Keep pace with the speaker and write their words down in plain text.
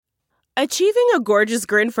Achieving a gorgeous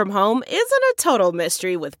grin from home isn't a total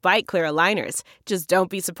mystery with Byte Clear aligners. Just don't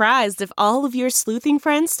be surprised if all of your sleuthing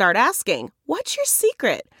friends start asking, "What's your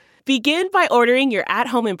secret?" Begin by ordering your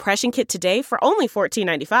at-home impression kit today for only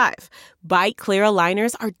 $14.95. Byte Clear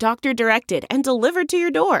aligners are doctor-directed and delivered to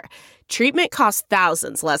your door. Treatment costs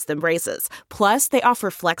thousands less than braces. Plus, they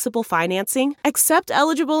offer flexible financing, accept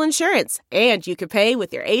eligible insurance, and you can pay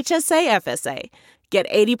with your HSA FSA. Get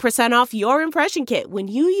 80% off your impression kit when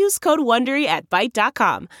you use code WONDERY at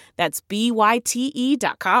Byte.com. That's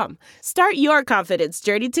BYTE.com. Start your confidence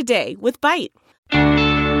journey today with Byte.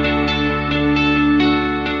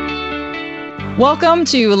 Welcome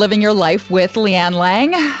to Living Your Life with Leanne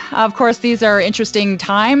Lang. Of course, these are interesting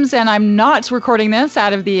times, and I'm not recording this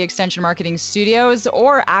out of the Extension Marketing Studios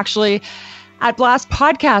or actually at Blast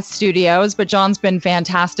Podcast Studios, but John's been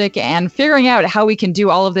fantastic and figuring out how we can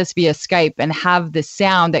do all of this via Skype and have the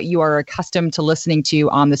sound that you are accustomed to listening to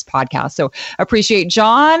on this podcast. So appreciate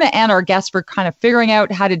John and our guests for kind of figuring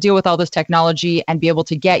out how to deal with all this technology and be able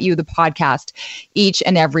to get you the podcast each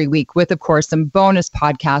and every week with, of course, some bonus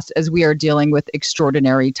podcasts as we are dealing with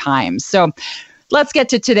extraordinary times. So let's get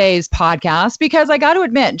to today's podcast, because I got to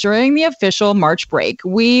admit, during the official March break,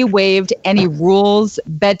 we waived any rules,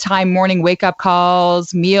 bedtime, morning wake-up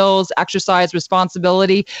calls, meals, exercise,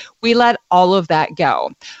 responsibility. We let all of that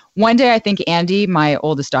go. One day, I think Andy, my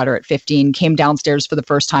oldest daughter at 15, came downstairs for the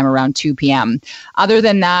first time around 2 p.m. Other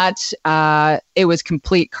than that, it was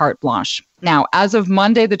complete carte blanche. Now, as of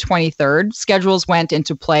Monday, the 23rd, schedules went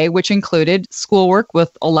into play, which included schoolwork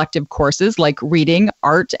with elective courses like reading,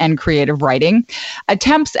 art, and creative writing,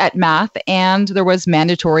 attempts at math, and there was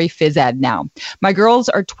mandatory phys ed now. My girls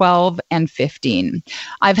are 12 and 15.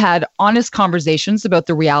 I've had honest conversations about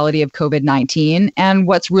the reality of COVID-19 and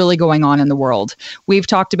what's really going on in the world. We've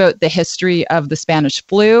talked about the history of the Spanish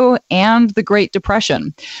flu and the Great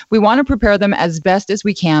Depression. We want to prepare them as best as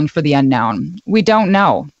we can for the unknown. We don't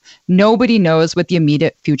know. Nobody knows what the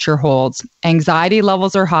immediate future holds. Anxiety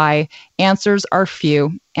levels are high, answers are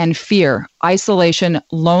few, and fear, isolation,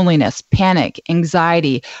 loneliness, panic,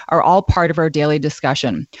 anxiety are all part of our daily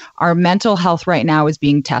discussion. Our mental health right now is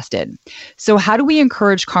being tested. So how do we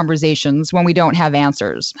encourage conversations when we don't have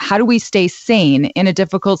answers? How do we stay sane in a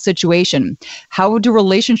difficult situation? How do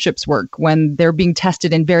relationships work when they're being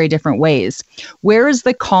tested in very different ways? Where is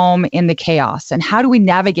the calm in the chaos? And how do we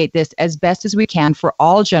navigate this as best as we can for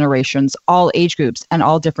all generations, all age groups, and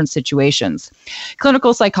all different situations?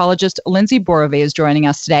 Clinical psychologist Lindsay Borove is joining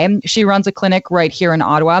us today. She runs a clinic right here in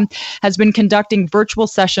Ottawa, has been conducting virtual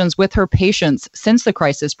sessions with her patients since the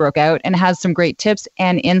crisis broke out, and has some great tips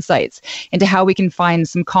and insights into how we can find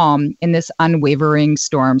some calm in this unwavering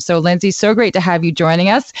storm. So Lindsay, so great to have you joining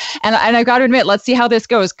us. And I've got to admit, let's see how this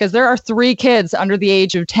goes, because there are 3 kids under the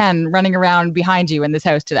age of 10 running around behind you in this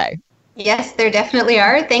house today. Yes, there definitely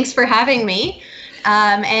are. Thanks for having me.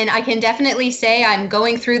 And I can definitely say I'm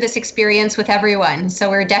going through this experience with everyone.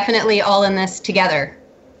 So we're definitely all in this together.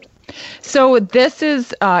 So this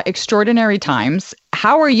is extraordinary times.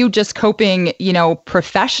 How are you just coping,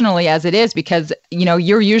 professionally as it is? Because,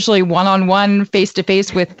 you're usually one-on-one,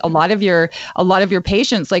 face-to-face with a lot of your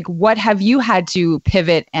patients. Like, what have you had to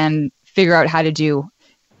pivot and figure out how to do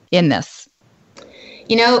in this?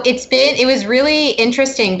 It was really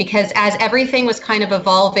interesting because as everything was kind of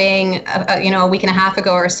evolving, a week and a half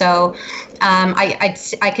ago or so,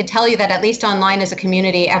 I could tell you that at least online as a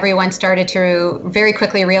community, everyone started to very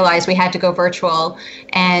quickly realize we had to go virtual,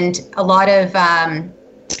 and a lot of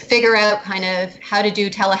figure out kind of how to do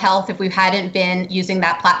telehealth if we hadn't been using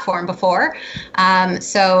that platform before.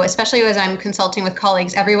 So especially as I'm consulting with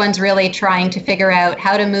colleagues, everyone's really trying to figure out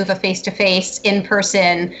how to move a face-to-face,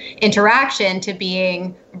 in-person interaction to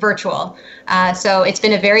being virtual. So it's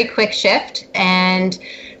been a very quick shift, and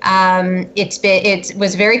it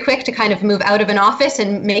was very quick to kind of move out of an office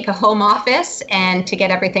and make a home office and to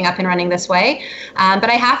get everything up and running this way. But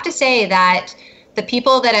I have to say that the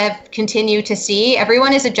people that I've continued to see,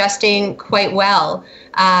 everyone is adjusting quite well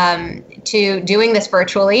to doing this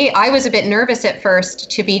virtually. I was a bit nervous at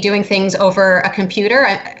first to be doing things over a computer.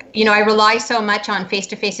 I rely so much on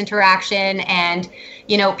face-to-face interaction and,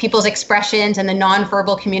 people's expressions and the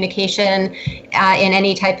nonverbal communication in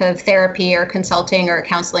any type of therapy or consulting or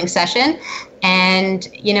counseling session. And,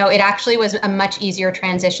 it actually was a much easier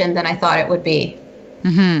transition than I thought it would be.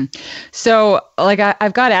 Mm-hmm. So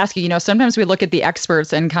I've got to ask you, sometimes we look at the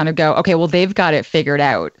experts and kind of go, okay, well, they've got it figured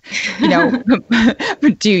out,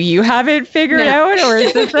 do you have it figured out, or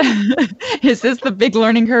is this the big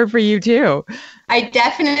learning curve for you too? I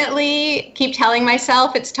definitely keep telling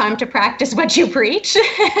myself it's time to practice what you preach,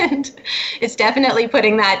 and it's definitely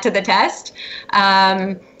putting that to the test.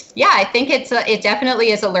 Yeah, I think it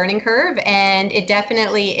definitely is a learning curve, and it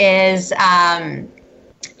definitely is.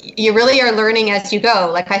 You really are learning as you go.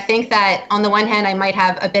 Like, I think that on the one hand, I might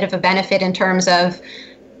have a bit of a benefit in terms of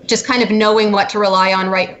just kind of knowing what to rely on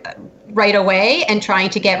right away and trying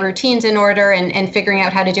to get routines in order and figuring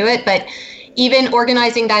out how to do it. But even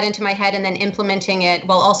organizing that into my head and then implementing it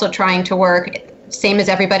while also trying to work, same as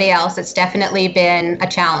everybody else, it's definitely been a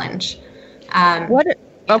challenge.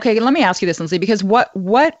 Okay, let me ask you this, Lindsay, because what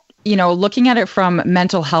looking at it from a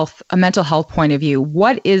mental health point of view,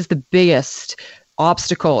 what is the biggest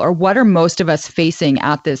obstacle, or what are most of us facing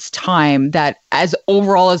at this time that as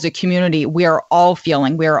overall as a community, we are all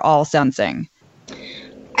feeling, we are all sensing?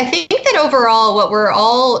 I think that overall what we're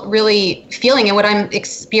all really feeling, and what I'm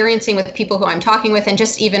experiencing with people who I'm talking with and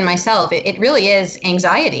just even myself, it really is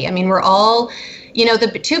anxiety. I mean, we're all,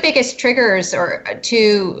 the two biggest triggers or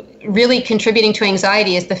to really contributing to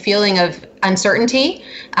anxiety is the feeling of uncertainty,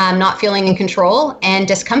 not feeling in control, and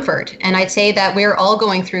discomfort. And I'd say that we're all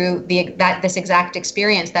going through this exact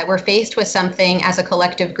experience, that we're faced with something as a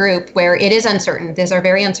collective group where it is uncertain. These are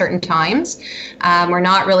very uncertain times. We're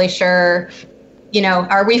not really sure,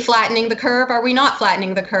 are we flattening the curve? Are we not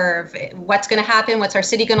flattening the curve? What's going to happen? What's our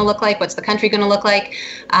city going to look like? What's the country going to look like?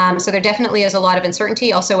 So there definitely is a lot of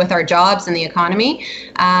uncertainty also with our jobs and the economy.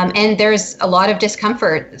 And there's a lot of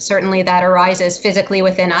discomfort, certainly, that arises physically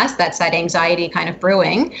within us. That's that anxiety kind of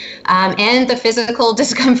brewing. And the physical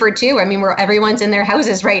discomfort too. I mean, everyone's in their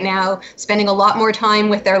houses right now, spending a lot more time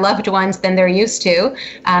with their loved ones than they're used to.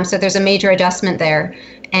 So there's a major adjustment there.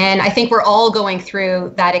 And I think we're all going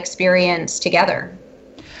through that experience together.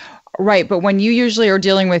 Right. But when you usually are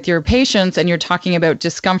dealing with your patients and you're talking about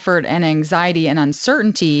discomfort and anxiety and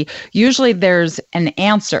uncertainty, usually there's an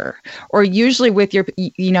answer. Or usually with your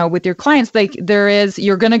clients,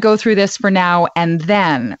 you're going to go through this for now and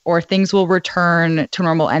then, or things will return to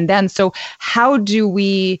normal and then. So how do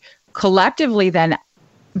we collectively then,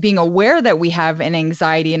 being aware that we have an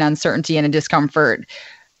anxiety and uncertainty and a discomfort,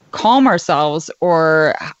 calm ourselves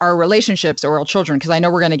or our relationships or our children? Because I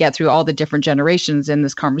know we're going to get through all the different generations in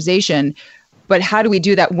this conversation, but how do we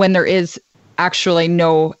do that when there is actually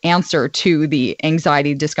no answer to the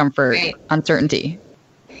anxiety, discomfort, right, uncertainty?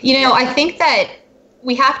 I think that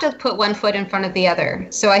we have to put one foot in front of the other.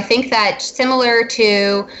 So I think that similar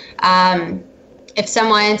to if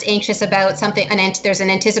someone's anxious about something, there's an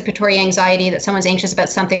anticipatory anxiety that someone's anxious about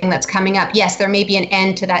something that's coming up. Yes, there may be an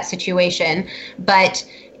end to that situation, but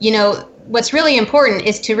what's really important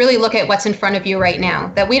is to really look at what's in front of you right now,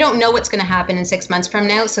 that we don't know what's going to happen in 6 months from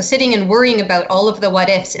now. So sitting and worrying about all of the what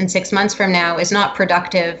ifs in 6 months from now is not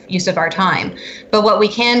productive use of our time. But what we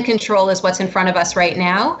can control is what's in front of us right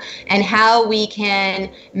now, and how we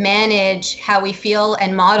can manage how we feel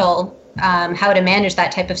and model how to manage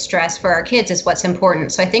that type of stress for our kids is what's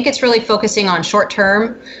important. So I think it's really focusing on short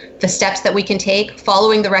term, the steps that we can take,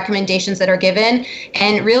 following the recommendations that are given,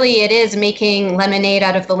 and really it is making lemonade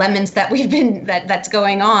out of the lemons that that's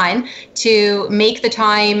going on, to make the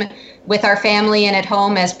time with our family and at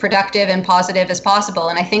home as productive and positive as possible.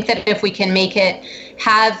 And I think that if we can make it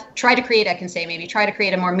try to create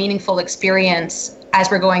a more meaningful experience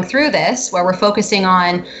as we're going through this, where we're focusing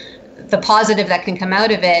on the positive that can come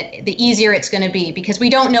out of it, the easier it's going to be, because we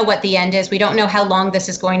don't know what the end is. We don't know how long this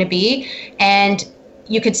is going to be. And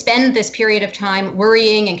you could spend this period of time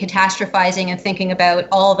worrying and catastrophizing and thinking about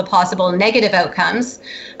all the possible negative outcomes,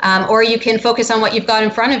 or you can focus on what you've got in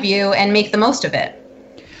front of you and make the most of it.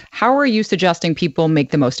 How are you suggesting people make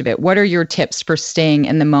the most of it? What are your tips for staying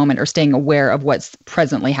in the moment or staying aware of what's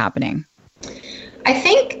presently happening? I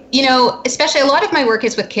think, especially a lot of my work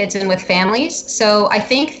is with kids and with families. So I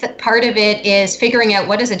think that part of it is figuring out,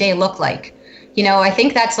 what does a day look like? I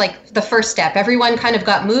think that's like the first step. Everyone kind of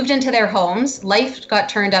got moved into their homes. Life got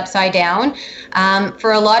turned upside down.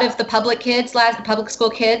 For a lot of the public school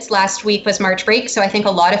kids, last week was March break. So I think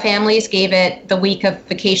a lot of families gave it the week of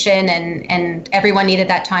vacation, and everyone needed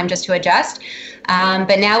that time just to adjust.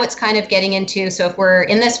 But now it's kind of getting into, so if we're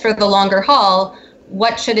in this for the longer haul,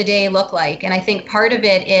 what should a day look like? And I think part of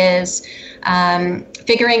it is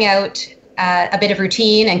figuring out a bit of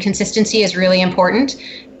routine, and consistency is really important.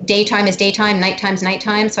 Daytime is daytime, nighttime's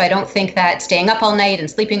nighttime. So I don't think that staying up all night and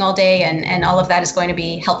sleeping all day and all of that is going to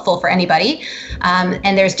be helpful for anybody.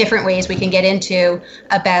 And there's different ways we can get into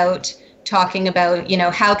about talking about,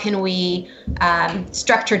 how can we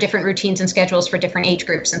structure different routines and schedules for different age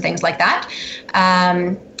groups and things like that.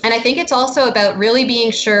 And I think it's also about really being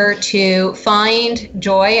sure to find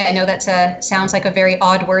joy. I know that sounds like a very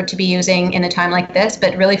odd word to be using in a time like this,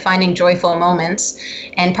 but really finding joyful moments.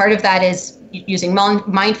 And part of that is using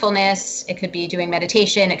mindfulness. It could be doing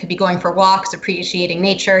meditation. It could be going for walks, appreciating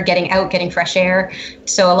nature, getting out, getting fresh air.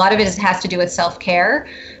 So a lot of it has to do with self-care,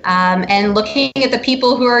 and looking at the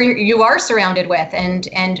people who you are surrounded with, and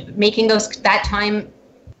making that time,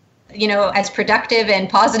 as productive and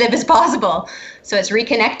positive as possible. So it's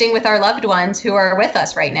reconnecting with our loved ones who are with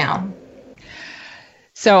us right now.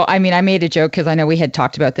 So, I mean, I made a joke because I know we had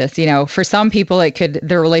talked about this, for some people,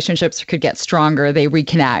 their relationships could get stronger. They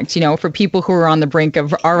reconnect, for people who are on the brink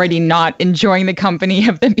of already not enjoying the company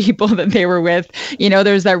of the people that they were with.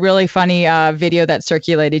 There's that really funny video that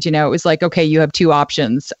circulated, it was like, okay, you have two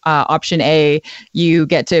options. Option A, you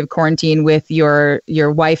get to quarantine with your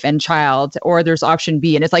wife and child, or there's option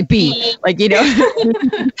B, and it's like B,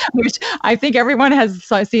 which I think everyone has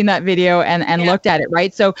seen that video and looked at it,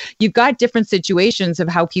 right? So you've got different situations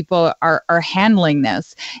of how people are handling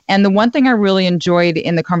this. And the one thing I really enjoyed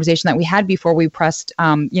in the conversation that we had before we pressed,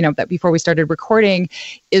 that before we started recording,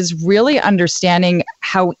 is really understanding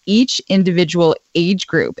how each individual age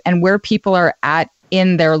group and where people are at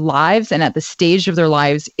in their lives and at the stage of their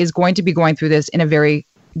lives is going to be going through this in a very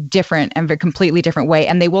different and very completely different way.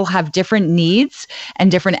 And they will have different needs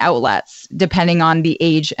and different outlets depending on the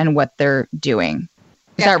age and what they're doing.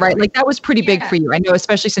 Is that right? Like, that was pretty big for you. I know,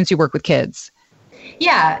 especially since you work with kids.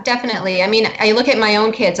 Yeah, definitely. I mean, I look at my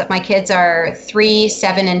own kids. My kids are 3,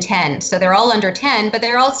 7, and 10. So they're all under 10, but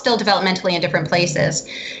they're all still developmentally in different places.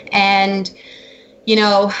 And,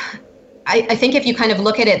 I think if you kind of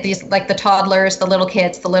look at it, these, like the toddlers, the little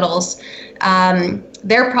kids, the littles,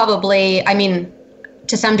 they're probably,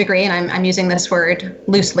 to some degree, and I'm using this word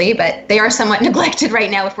loosely, but they are somewhat neglected right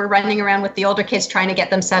now. If we're running around with the older kids trying to get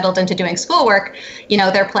them settled into doing schoolwork,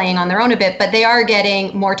 they're playing on their own a bit, but they are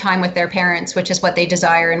getting more time with their parents, which is what they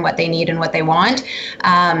desire and what they need and what they want.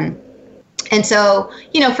 And so,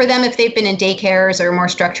 for them, if they've been in daycares or more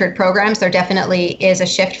structured programs, there definitely is a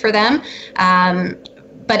shift for them.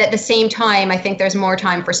 But at the same time, I think there's more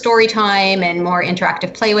time for story time and more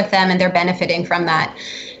interactive play with them, and they're benefiting from that.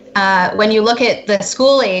 When you look at the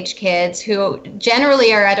school age kids, who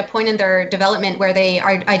generally are at a point in their development where they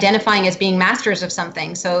are identifying as being masters of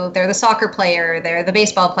something. So they're the soccer player, they're the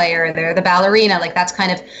baseball player, they're the ballerina, like that's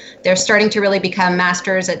kind of, they're starting to really become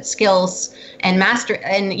masters at skills and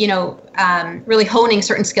really honing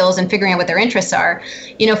certain skills and figuring out what their interests are.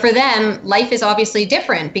 For them, life is obviously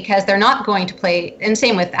different because they're not going to play, and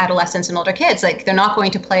same with adolescents and older kids, like they're not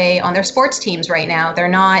going to play on their sports teams right now. They're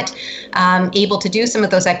not able to do some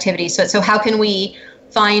of those activities. So how can we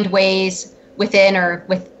find ways within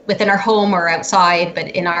our home or outside, but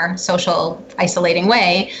in our social isolating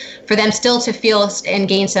way, for them still to feel and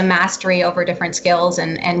gain some mastery over different skills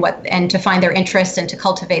and to find their interests and to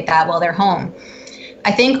cultivate that while they're home.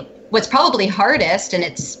 I think what's probably hardest, and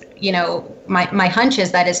it's, my hunch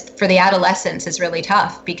is that is for the adolescents is really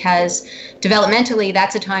tough, because developmentally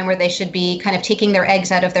that's a time where they should be kind of taking their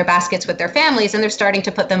eggs out of their baskets with their families, and they're starting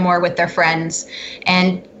to put them more with their friends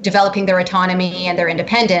and developing their autonomy and their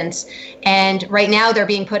independence. And right now they're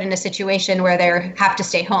being put in a situation where they have to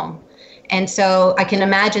stay home. And so I can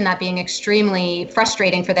imagine that being extremely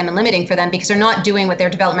frustrating for them and limiting for them, because they're not doing what they're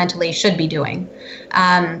developmentally should be doing.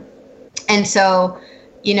 And so,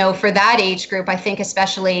 for that age group, I think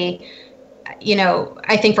especially,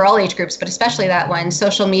 I think for all age groups, but especially that one,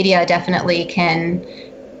 social media definitely can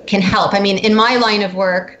help. I mean, in my line of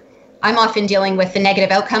work, I'm often dealing with the negative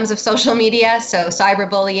outcomes of social media, so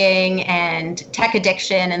cyberbullying and tech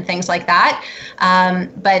addiction and things like that.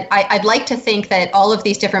 But I'd like to think that all of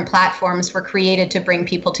these different platforms were created to bring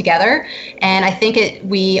people together. And I think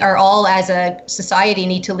we are all, as a society,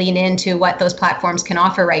 need to lean into what those platforms can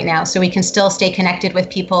offer right now, so we can still stay connected with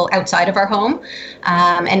people outside of our home,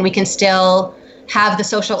 and we can still have the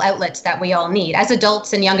social outlets that we all need, as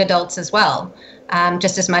adults and young adults as well,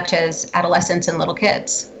 just as much as adolescents and little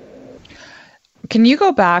kids. Can you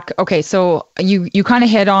go back? Okay, so you kind of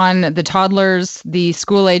hit on the toddlers, the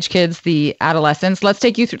school age kids, the adolescents. Let's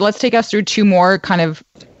take us through two more kind of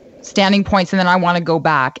standing points, and then I want to go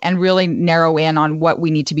back and really narrow in on what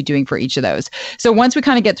we need to be doing for each of those. So once we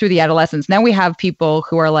kind of get through the adolescents, now we have people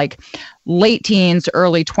who are like late teens,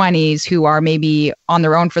 early 20s, who are maybe on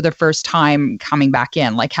their own for the first time coming back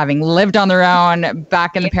in, like having lived on their own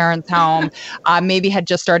back in the parents' home, maybe had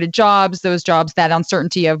just started jobs, those jobs, that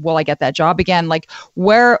uncertainty of, will I get that job again? Like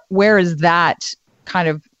where is that kind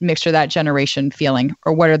of mixture, that generation feeling,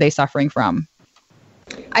 or what are they suffering from?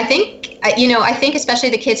 I think especially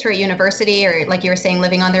the kids who are at university, or like you were saying,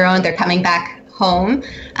 living on their own, they're coming back home.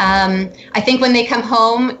 I think when they come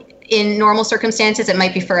home, in normal circumstances, it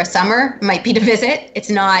might be for a summer, might be to visit. It's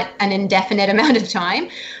not an indefinite amount of time.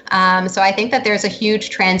 So I think that there's a huge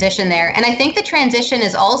transition there. And I think the transition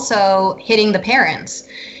is also hitting the parents,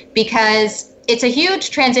 because it's a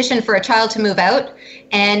huge transition for a child to move out.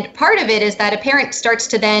 And part of it is that a parent starts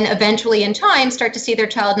to then eventually in time start to see their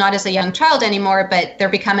child not as a young child anymore, but they're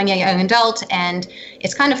becoming a young adult. And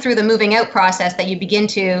it's kind of through the moving out process that you begin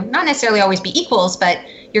to not necessarily always be equals, but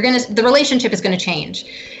the relationship is going to change.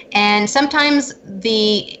 And sometimes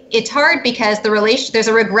it's hard because there's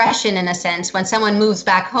a regression in a sense when someone moves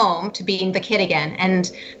back home to being the kid again.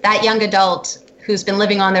 And that young adult who's been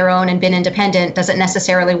living on their own and been independent doesn't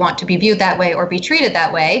necessarily want to be viewed that way or be treated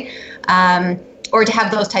that way, or to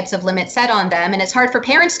have those types of limits set on them. And it's hard for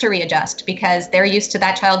parents to readjust because they're used to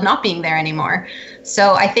that child not being there anymore.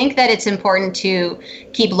 So I think that it's important to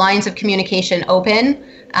keep lines of communication open,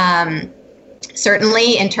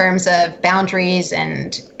 certainly in terms of boundaries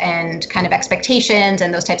and kind of expectations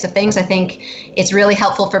and those types of things. I think it's really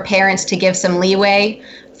helpful for parents to give some leeway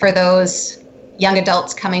for those young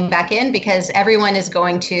adults coming back in, because everyone is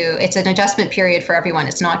it's an adjustment period for everyone.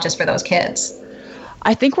 It's not just for those kids.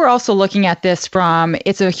 I think we're also looking at this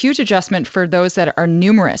it's a huge adjustment for those that are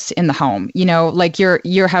numerous in the home, like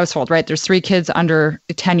your household, right? There's 3 kids under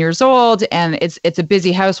 10 years old, and it's a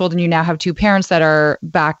busy household, and you now have 2 parents that are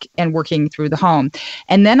back and working through the home.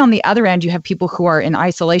 And then on the other end, you have people who are in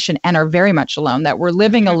isolation and are very much alone, that were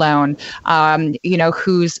living alone,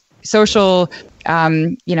 whose social,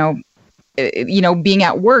 being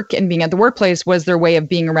at work and being at the workplace was their way of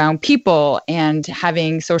being around people and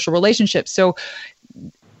having social relationships. So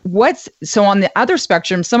on the other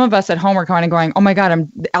spectrum, some of us at home are kind of going, oh my God,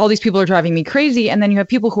 all these people are driving me crazy. And then you have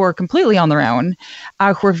people who are completely on their own,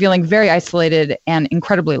 who are feeling very isolated and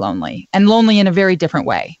incredibly lonely in a very different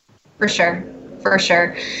way. For sure.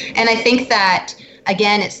 And I think that,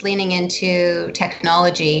 again, it's leaning into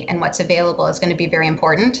technology, and what's available is going to be very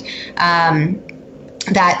important.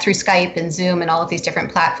 That through Skype and Zoom and all of these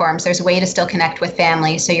different platforms, there's a way to still connect with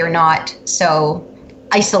family so you're not so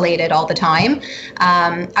isolated all the time.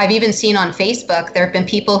 I've even seen on Facebook, there have been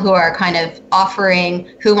people who are kind of offering,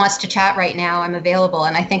 who wants to chat right now, I'm available.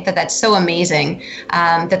 And I think that that's so amazing,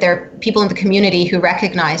 that there are people in the community who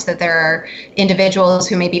recognize that there are individuals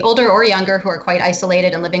who may be older or younger who are quite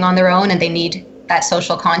isolated and living on their own, and they need that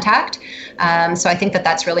social contact. So I think that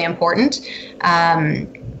that's really important. And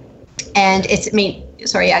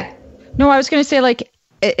sorry, yeah. No, I was going to say,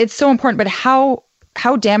 it's so important, but how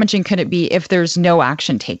damaging could it be if there's no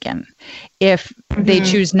action taken? If they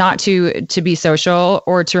choose not to be social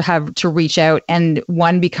or to reach out, and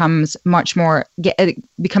one becomes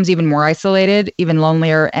even more isolated, even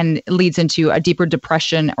lonelier, and leads into a deeper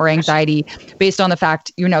depression or anxiety based on the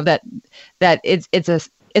fact, that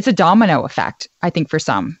it's a domino effect, I think, for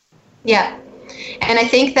some. Yeah. And I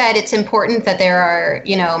think that it's important that there are,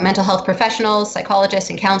 mental health professionals, psychologists,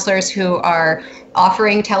 and counselors who are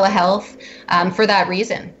offering telehealth for that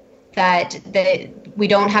reason, that we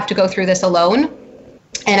don't have to go through this alone.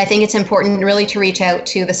 And I think it's important really to reach out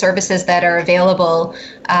to the services that are available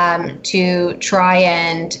to try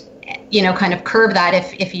and, kind of curb that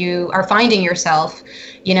if you are finding yourself,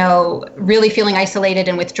 really feeling isolated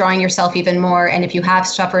and withdrawing yourself even more. And if you have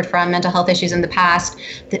suffered from mental health issues in the past,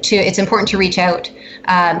 it's important to reach out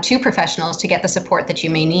to professionals to get the support that you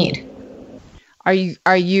may need. Are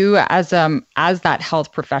you as that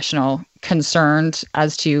health professional concerned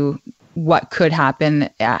as to what could happen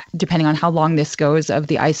depending on how long this goes of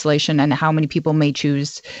the isolation, and how many people may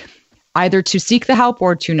choose either to seek the help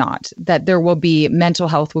or to not, that mental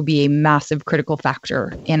health will be a massive critical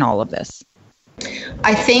factor in all of this?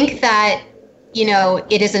 I think that,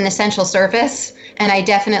 it is an essential service. And I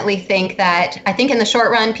definitely think in the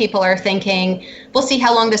short run, people are thinking, we'll see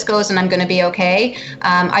how long this goes and I'm going to be okay.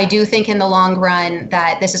 I do think in the long run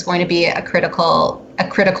that this is going to be a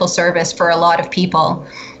critical service for a lot of people,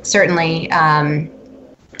 certainly, to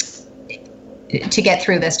get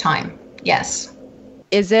through this time. Yes.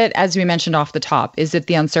 Is it, as we mentioned off the top, is it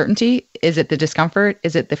the uncertainty? Is it the discomfort?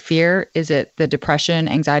 Is it the fear? Is it the depression,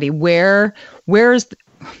 anxiety? Where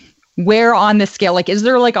on the scale, is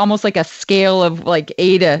there almost a scale of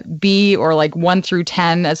A to B, or 1 through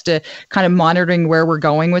 10 as to kind of monitoring where we're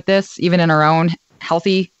going with this, even in our own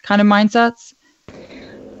healthy kind of mindsets?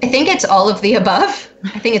 I think it's all of the above.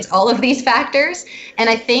 I think it's all of these factors. And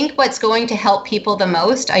I think what's going to help people the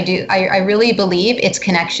most, I really believe it's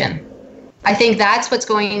connection. I think that's what's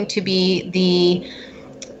going to be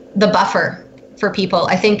the buffer for people.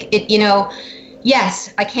 I think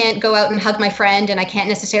yes, I can't go out and hug my friend, and I can't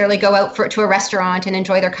necessarily go out to a restaurant and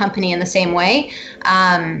enjoy their company in the same way.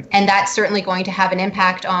 And that's certainly going to have an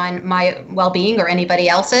impact on my well-being or anybody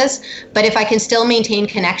else's. But if I can still maintain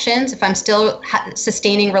connections, if I'm still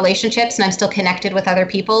sustaining relationships and I'm still connected with other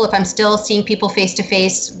people, if I'm still seeing people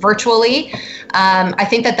face-to-face virtually, I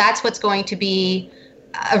think that that's what's going to be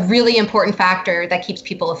a really important factor that keeps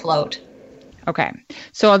people afloat. Okay.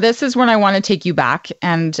 So this is when I want to take you back,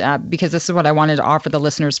 and because this is what I wanted to offer the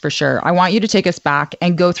listeners for sure. I want you to take us back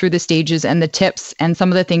and go through the stages and the tips and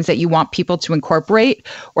some of the things that you want people to incorporate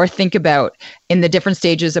or think about in the different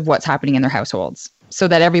stages of what's happening in their households, so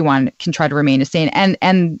that everyone can try to remain sane,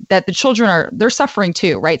 and that the children they're suffering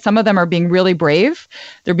too, right? Some of them are being really brave.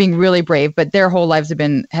 They're being really brave, but their whole lives have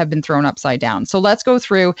been thrown upside down. So let's go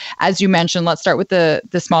through, as you mentioned, let's start with the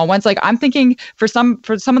small ones. Like I'm thinking for some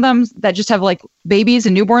of them that just have like babies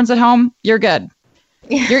and newborns at home, you're good.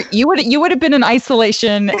 Yeah. You would have been in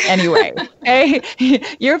isolation anyway. Okay?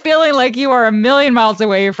 You're feeling like you are a million miles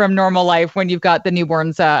away from normal life when you've got the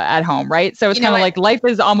newborns at home, right? So it's kind of like life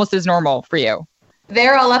is almost as normal for you.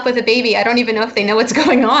 They're all up with a baby. I don't even know if they know what's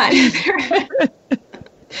going on.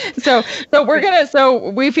 So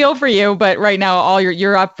we feel for you, but right now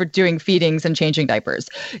you're up for doing feedings and changing diapers.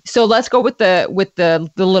 So let's go with the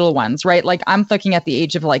little ones, right? Like I'm looking at the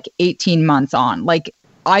age of like 18 months on. Like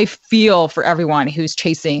I feel for everyone who's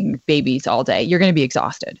chasing babies all day. You're going to be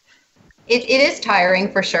exhausted. It is tiring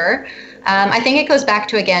for sure. I think it goes back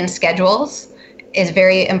to, again, schedules is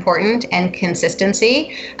very important, and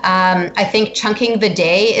consistency. I think chunking the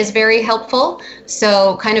day is very helpful.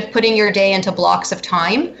 So kind of putting your day into blocks of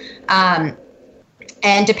time.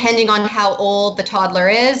 And depending on how old the toddler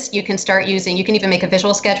is, you can even make a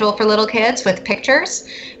visual schedule for little kids with pictures.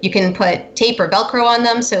 You can put tape or Velcro on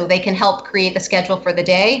them so they can help create the schedule for the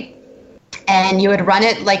day. And you would run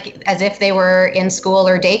it like as if they were in school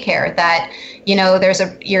or daycare, that, you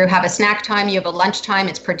have a snack time, you have a lunch time,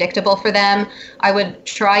 it's predictable for them. I would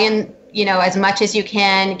try and, as much as you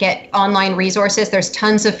can, get online resources. There's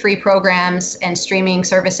tons of free programs and streaming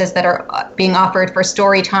services that are being offered for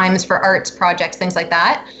story times, for arts projects, things like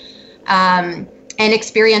that. And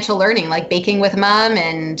experiential learning, like baking with mom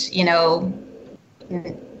and,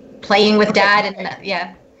 playing with dad. And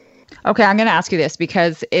yeah. Okay, I'm going to ask you this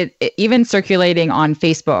because it even circulating on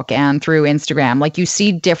Facebook and through Instagram, like you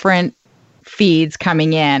see different feeds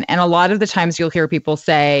coming in. And a lot of the times you'll hear people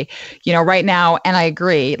say, right now, and I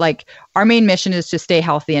agree, like our main mission is to stay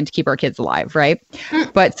healthy and to keep our kids alive, right?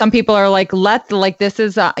 But some people are like, this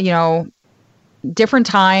is, different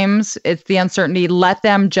times. It's the uncertainty. Let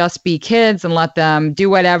them just be kids and let them do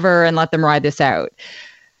whatever and let them ride this out.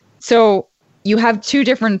 So you have two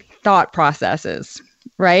different thought processes.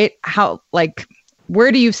 Right?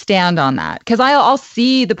 Where do you stand on that? Because I'll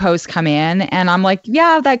see the posts come in and I'm like,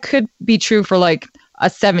 yeah, that could be true for like a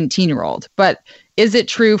 17-year-old, but is it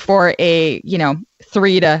true for a,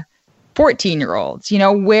 3 to 14-year-olds?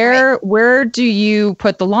 Where do you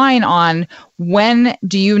put the line on when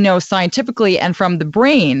do you know scientifically and from the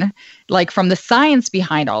brain, like from the science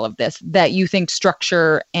behind all of this, that you think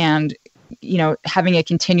structure and, having a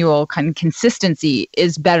continual kind of consistency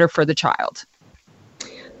is better for the child?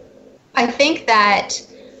 I think that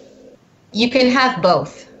you can have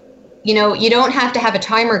both. You don't have to have a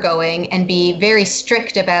timer going and be very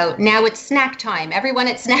strict about, now it's snack time, everyone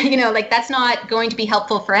at snack, that's not going to be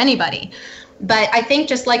helpful for anybody. But I think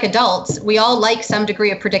just like adults, we all like some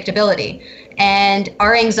degree of predictability. And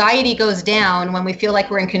our anxiety goes down when we feel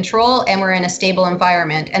like we're in control and we're in a stable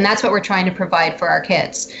environment. And that's what we're trying to provide for our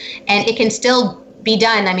kids. And it can still be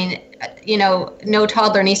done. I mean, no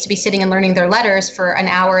toddler needs to be sitting and learning their letters for an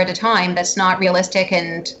hour at a time. That's not realistic,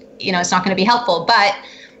 and, it's not going to be helpful. But,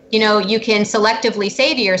 you can selectively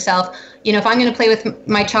say to yourself, if I'm going to play with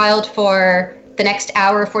my child for the next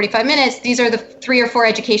hour, 45 minutes, these are the 3 or 4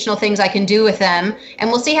 educational things I can do with them, and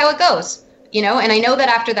we'll see how it goes, and I know that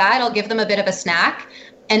after that, I'll give them a bit of a snack,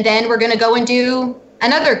 and then we're going to go and do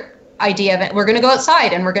another idea of it. We're going to go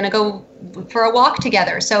outside and we're going to go for a walk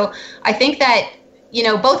together. So I think that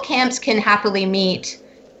both camps can happily meet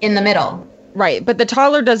in the middle. Right. But the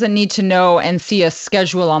toddler doesn't need to know and see a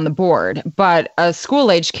schedule on the board. But a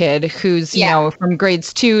school-age kid who's, from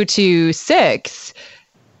grades 2 to 6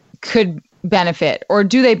 could benefit. Or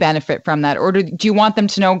do they benefit from that? Or do you want them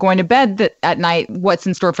to know going to bed at night what's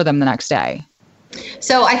in store for them the next day?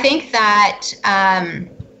 So I think that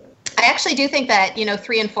I actually do think that,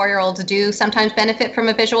 3 and 4-year-olds do sometimes benefit from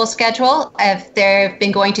a visual schedule. If they've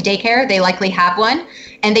been going to daycare, they likely have one.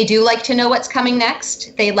 And they do like to know what's coming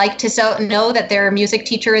next. They like to know that their music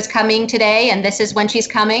teacher is coming today and this is when she's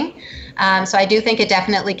coming. So I do think it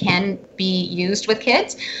definitely can be used with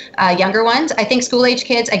kids, younger ones. I think school age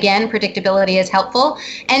kids, again, predictability is helpful.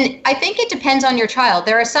 And I think it depends on your child.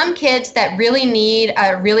 There are some kids that really need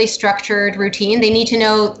a really structured routine. They need to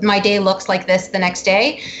know my day looks like this the next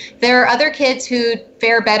day. There are other kids who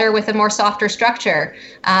fare better with a more softer structure.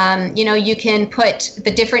 You can put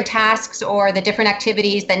the different tasks or the different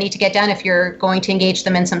activities that need to get done if you're going to engage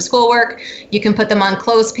them in some schoolwork. You can put them on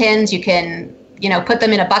clothespins. You can, put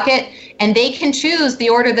them in a bucket, and they can choose the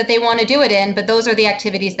order that they want to do it in, but those are the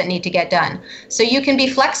activities that need to get done. So you can be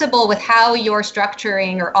flexible with how you're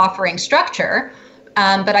structuring or offering structure.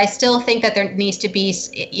 But I still think that there needs to be,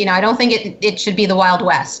 I don't think it should be the Wild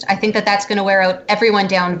West. I think that that's going to wear out everyone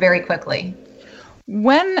down very quickly.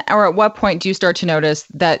 When or at what point do you start to notice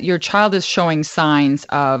that your child is showing signs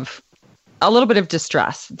of a little bit of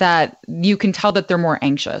distress, that you can tell that they're more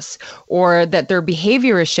anxious, or that their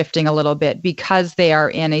behavior is shifting a little bit because they are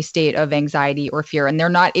in a state of anxiety or fear and they're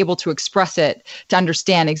not able to express it to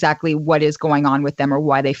understand exactly what is going on with them or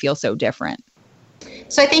why they feel so different?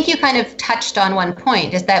 So I think you kind of touched on one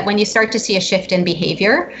point, is that when you start to see a shift in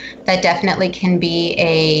behavior, that definitely can be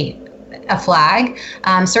a flag.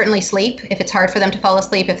 Certainly sleep, if it's hard for them to fall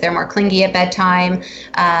asleep, if they're more clingy at bedtime,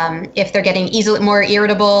 if they're getting easily more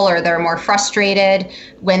irritable or they're more frustrated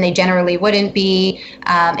when they generally wouldn't be,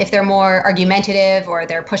 if they're more argumentative or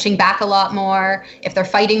they're pushing back a lot more, if they're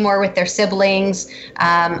fighting more with their siblings.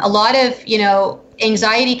 A lot of,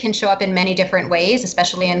 anxiety can show up in many different ways,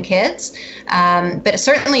 especially in kids. But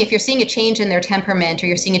certainly if you're seeing a change in their temperament or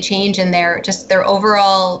you're seeing a change in their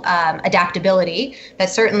overall adaptability,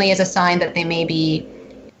 that certainly is a sign that they may be,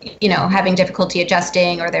 having difficulty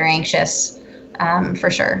adjusting or they're anxious,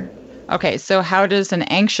 for sure. Okay, so how does an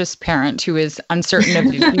anxious parent who is uncertain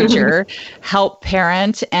of the future help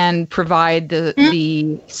parent and provide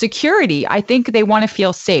the security? I think they want to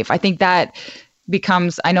feel safe. I think that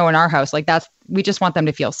becomes, I know in our house, we just want them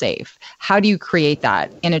to feel safe. How do you create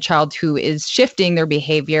that in a child who is shifting their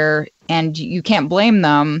behavior, and you can't blame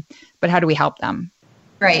them, but how do we help them?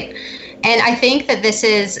 Right. And I think that this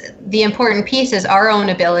is the important piece, is our own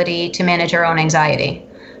ability to manage our own anxiety,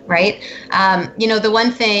 right? The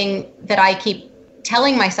one thing that I keep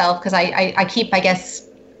telling myself, because I keep, I guess,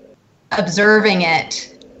 observing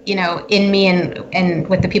it, in me and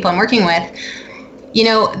with the people I'm working with,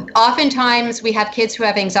 oftentimes we have kids who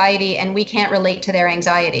have anxiety and we can't relate to their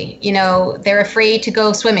anxiety. They're afraid to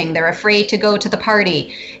go swimming. They're afraid to go to the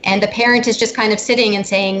party. And the parent is just kind of sitting and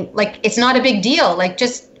saying, it's not a big deal.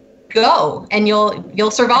 Just go and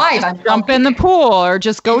you'll survive. Just jump in the pool or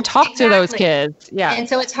just go talk to those kids. Yeah. And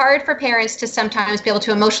so it's hard for parents to sometimes be able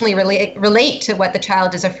to emotionally relate to what the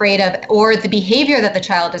child is afraid of or the behavior that the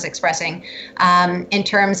child is expressing, in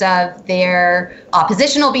terms of their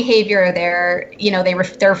oppositional behavior, their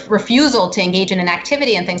refusal to engage in an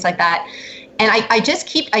activity and things like that. And I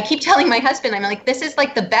keep telling my husband, I'm like, this is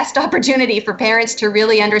the best opportunity for parents to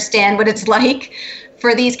really understand what it's like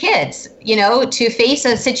for these kids, to face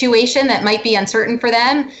a situation that might be uncertain for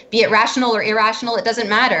them, be it rational or irrational, it doesn't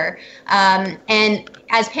matter. And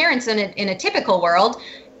as parents in a typical world,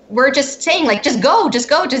 we're just saying just go, just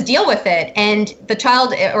deal with it. And the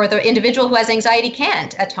child or the individual who has anxiety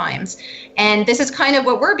can't at times. And this is kind of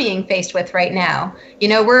what we're being faced with right now.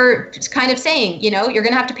 We're just kind of saying, you're going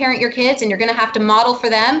to have to parent your kids and you're going to have to model for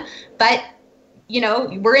them, but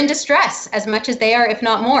we're in distress as much as they are, if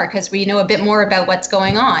not more, because we know a bit more about what's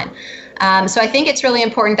going on. So I think it's really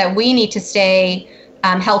important that we need to stay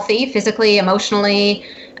healthy, physically, emotionally,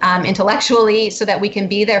 intellectually, so that we can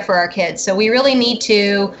be there for our kids. So we really need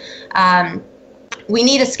to, we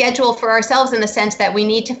need a schedule for ourselves in the sense that we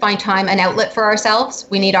need to find time, an outlet for ourselves.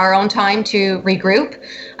 We need our own time to regroup.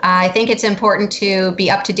 I think it's important to be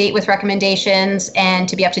up to date with recommendations and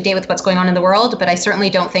to be up to date with what's going on in the world, but I certainly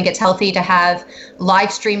don't think it's healthy to have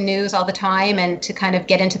live stream news all the time and to kind of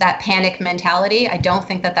get into that panic mentality. I don't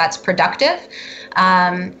think that that's productive.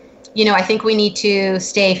 I think we need to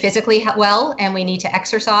stay physically well, and we need to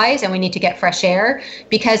exercise, and we need to get fresh air,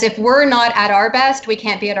 because if we're not at our best, we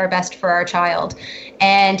can't be at our best for our child.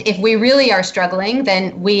 And if we really are struggling,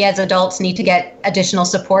 then we as adults need to get additional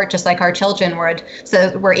support, just like our children would, so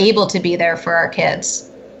that we're able to be there for our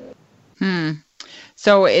kids.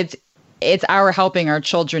 So it's our helping our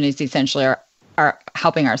children is essentially our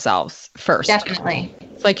helping ourselves first. Definitely.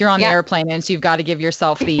 It's like you're on the airplane, and so you've got to give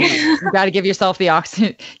yourself the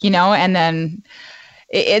oxygen, and then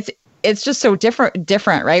it's just so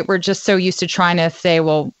different, right? We're just so used to trying to say,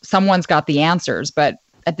 well, someone's got the answers, but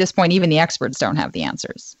at this point, even the experts don't have the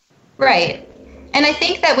answers. Right. And I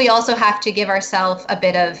think that we also have to give ourselves a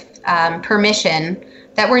bit of permission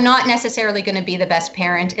that we're not necessarily going to be the best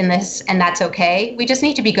parent in this, and that's okay. We just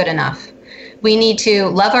need to be good enough. We need to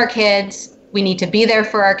love our kids. We need to be there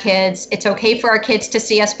for our kids. It's okay for our kids to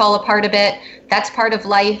see us fall apart a bit. That's part of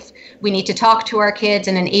life. We need to talk to our kids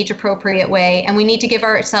in an age-appropriate way, and we need to give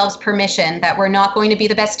ourselves permission that we're not going to be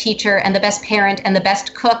the best teacher and the best parent and the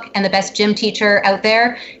best cook and the best gym teacher out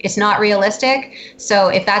there. It's not realistic. So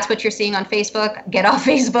if that's what you're seeing on Facebook, get off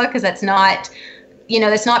Facebook, because that's not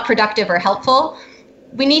productive or helpful.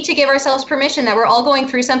 We need to give ourselves permission that we're all going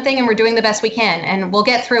through something and we're doing the best we can, and we'll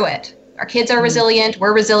get through it. Our kids are resilient.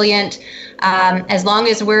 We're resilient. As long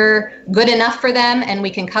as we're good enough for them and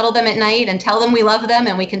we can cuddle them at night and tell them we love them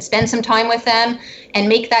and we can spend some time with them and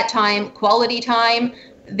make that time quality time,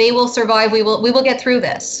 they will survive. We will get through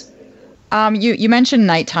this. You mentioned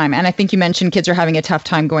nighttime, and I think you mentioned kids are having a tough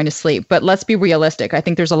time going to sleep. But let's be realistic. I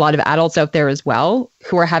think there's a lot of adults out there as well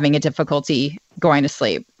who are having a difficulty going to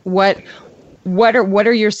sleep. What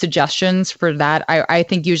are your suggestions for that? I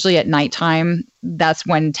think usually at nighttime, that's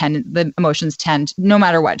when the emotions tend, no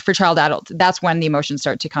matter what, for child, adult, that's when the emotions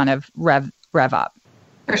start to kind of rev up.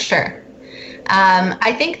 For sure.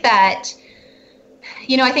 I think that,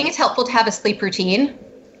 I think it's helpful to have a sleep routine.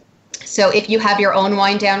 So if you have your own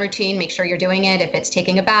wind down routine, make sure you're doing it. If it's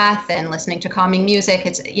taking a bath and listening to calming music,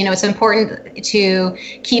 it's important to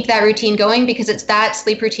keep that routine going, because it's that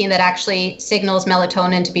sleep routine that actually signals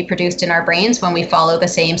melatonin to be produced in our brains when we follow the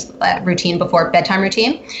same routine before bedtime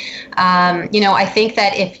routine. I think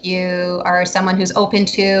that if you are someone who's open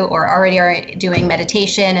to or already are doing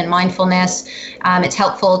meditation and mindfulness, it's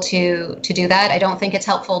helpful to do that. I don't think it's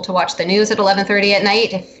helpful to watch the news at 11:30 at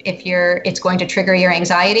night if it's going to trigger your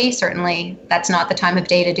anxiety. Certainly, that's not the time of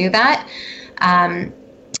day to do that.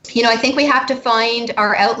 I think we have to find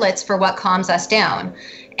our outlets for what calms us down.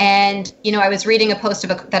 And, I was reading a post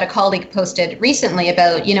that a colleague posted recently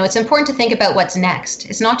about, it's important to think about what's next.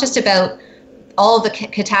 It's not just about all the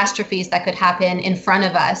catastrophes that could happen in front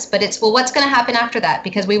of us, but it's, what's going to happen after that?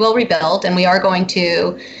 Because we will rebuild and we are going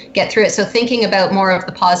to get through it. So thinking about more of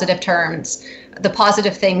the positive terms, the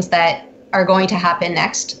positive things that are going to happen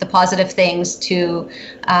next, the positive things to,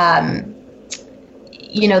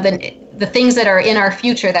 the things that are in our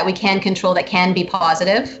future that we can control that can be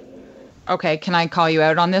positive. Okay. Can I call you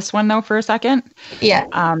out on this one though for a second? Yeah.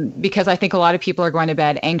 Because I think a lot of people are going to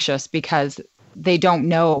bed anxious because they don't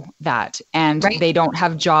know that, and They don't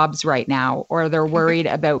have jobs right now, or they're worried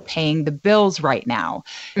about paying the bills right now.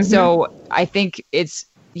 Mm-hmm. So I think it's,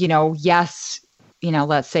 yes,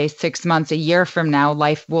 let's say 6 months, a year from now,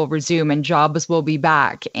 life will resume and jobs will be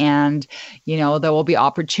back, and, there will be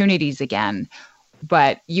opportunities again.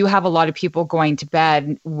 But you have a lot of people going to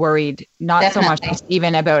bed worried, not Definitely. So much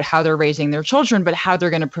even about how they're raising their children, but how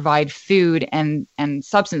they're going to provide food and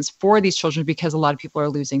substance for these children, because a lot of people are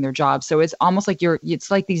losing their jobs. So it's almost like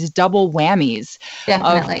it's like these double whammies.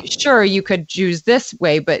 Definitely. Sure, you could choose this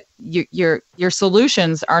way, but your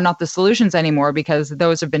solutions are not the solutions anymore, because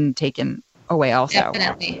those have been taken away also.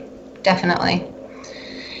 Definitely.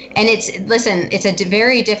 And it's a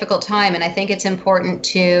very difficult time. And I think it's important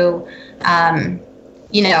to,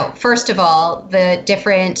 first of all, the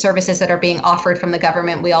different services that are being offered from the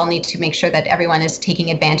government, we all need to make sure that everyone is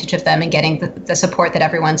taking advantage of them and getting the support that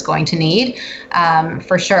everyone's going to need,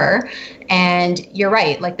 for sure. And you're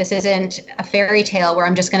right, like this isn't a fairy tale where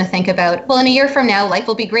I'm just going to think about, well, in a year from now, life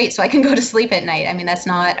will be great, so I can go to sleep at night. I mean, that's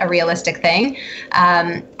not a realistic thing.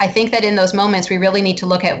 I think that in those moments, we really need to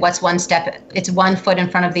look at what's one step, it's one foot in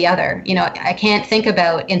front of the other. I can't think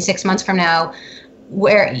about in 6 months from now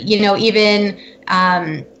where, even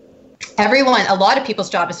everyone, a lot of people's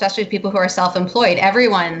job, especially people who are self-employed,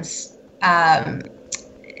 everyone's,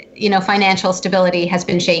 financial stability has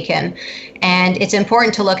been shaken. And it's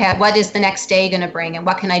important to look at what is the next day going to bring, and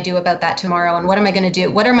what can I do about that tomorrow, and what am I going to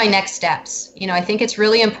do? What are my next steps? I think it's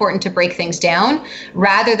really important to break things down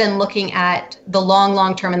rather than looking at the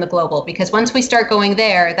long term and the global, because once we start going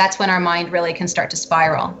there, that's when our mind really can start to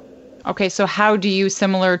spiral. Okay, so how do you,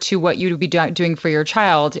 similar to what you'd be doing for your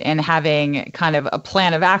child and having kind of a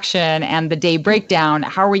plan of action and the day breakdown,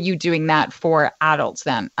 how are you doing that for adults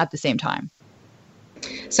then at the same time?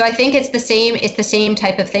 So I think it's the same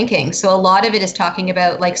type of thinking. So a lot of it is talking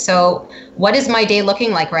about so what is my day looking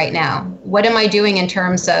like right now? What am I doing in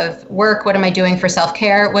terms of work? What am I doing for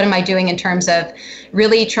self-care? What am I doing in terms of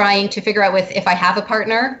really trying to figure out if I have a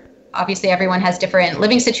partner? Obviously, everyone has different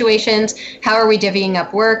living situations. How are we divvying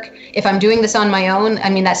up work? If I'm doing this on my own, I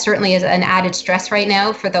mean, that certainly is an added stress right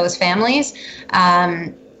now for those families.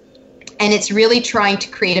 And And it's really trying to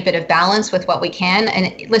create a bit of balance with what we can.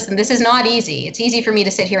 And listen, this is not easy. It's easy for me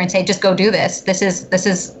to sit here and say, just go do this. This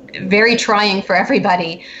is very trying for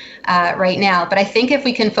everybody right now. But I think if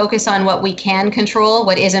we can focus on what we can control,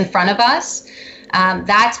 what is in front of us,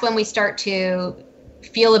 that's when we start to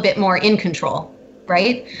feel a bit more in control,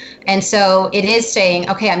 right? And so it is saying,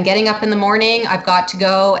 okay, I'm getting up in the morning, I've got to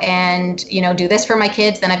go and, do this for my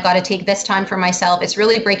kids, then I've got to take this time for myself. It's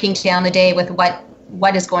really breaking down the day with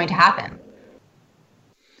what is going to happen.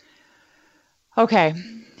 Okay.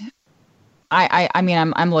 I mean,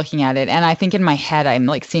 I'm looking at it, and I think in my head, I'm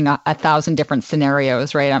like seeing a 1,000 different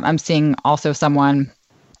scenarios, right? I'm seeing also someone,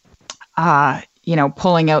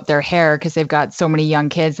 pulling out their hair because they've got so many young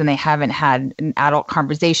kids and they haven't had an adult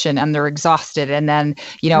conversation and they're exhausted. And then,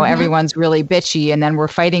 everyone's really bitchy and then we're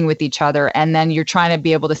fighting with each other. And then you're trying to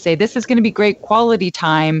be able to say, this is going to be great quality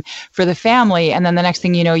time for the family. And then the next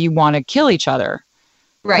thing you know, you want to kill each other.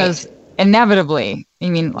 Right. Because inevitably,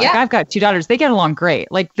 I've got 2 daughters, they get along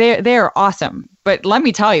great. Like they're awesome. But let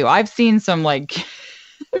me tell you, I've seen some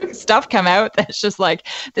stuff come out that's just like,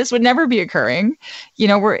 this would never be occurring,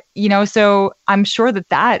 so I'm sure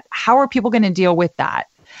that how are people going to deal with that,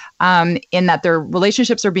 in that their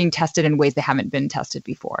relationships are being tested in ways they haven't been tested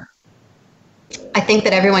before? I think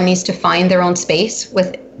that everyone needs to find their own space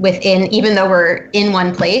within, even though we're in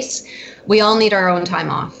one place, we all need our own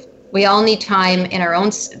time off. We all need time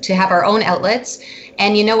to have our own outlets.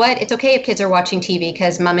 And you know what? It's okay if kids are watching TV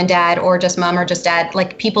because mom and dad, or just mom or just dad,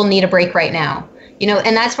 people need a break right now.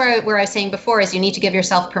 And that's where I was saying before is you need to give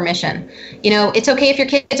yourself permission. It's okay if your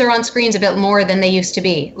kids are on screens a bit more than they used to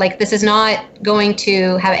be. This is not going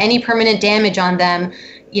to have any permanent damage on them,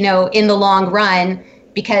 in the long run,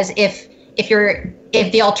 because if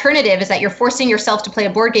the alternative is that you're forcing yourself to play a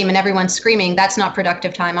board game and everyone's screaming, that's not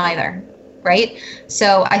productive time either. Right?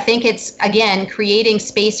 So I think it's, again, creating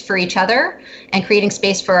space for each other and creating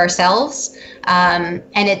space for ourselves. And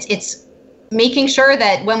it's making sure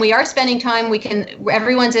that when we are spending time,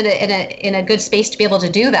 everyone's in a good space to be able to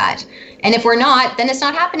do that. And if we're not, then it's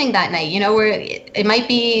not happening that night. It might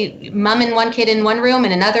be mom and one kid in one room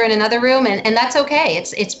and another in another room, and that's okay.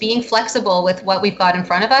 It's being flexible with what we've got in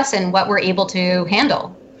front of us and what we're able to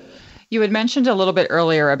handle. You had mentioned a little bit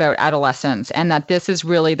earlier about adolescents and that this is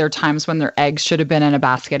really their times when their eggs should have been in a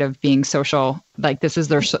basket of being social. Like this is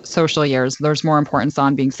their social years. There's more importance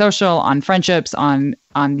on being social, on friendships, on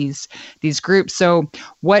these groups. So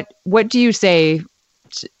what do you say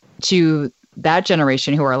to that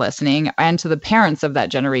generation who are listening and to the parents of that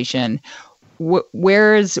generation?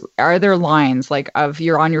 Are there lines of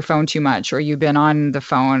you're on your phone too much, or you've been on the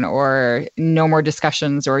phone, or no more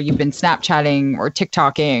discussions, or you've been Snapchatting or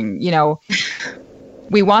TikToking?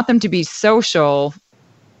 We want them to be social.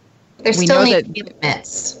 There still needs to be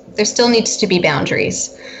limits. There still needs to be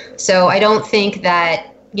boundaries. So I don't think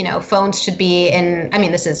that, phones should be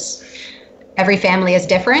every family is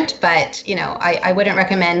different, but, I wouldn't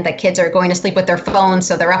recommend that kids are going to sleep with their phones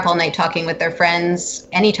so they're up all night talking with their friends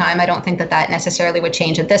anytime. I don't think that necessarily would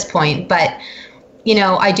change at this point. But,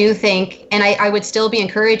 I do think, and I would still be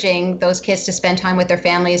encouraging those kids to spend time with their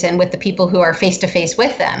families and with the people who are face-to-face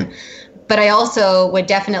with them. But I also would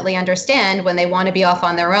definitely understand when they want to be off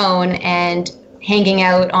on their own and hanging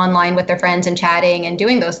out online with their friends and chatting and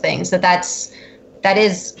doing those things, that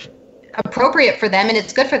is appropriate for them and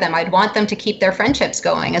it's good for them. I'd want them to keep their friendships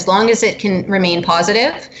going as long as it can remain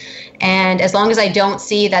positive, and as long as I don't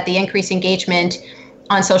see that the increased engagement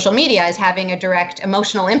on social media is having a direct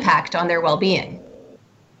emotional impact on their well-being.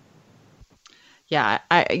 Yeah,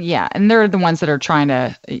 and they're the ones that are trying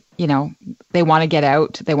to, they want to get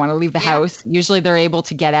out, they want to leave the house. Usually they're able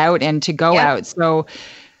to get out and to go out. So,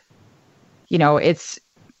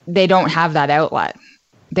 they don't have that outlet.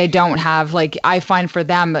 They don't have, I find for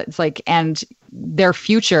them, it's and their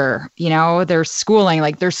future, their schooling,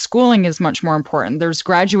 their schooling is much more important. There's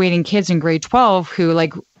graduating kids in grade 12 who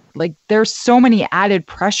there's so many added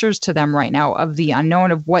pressures to them right now of the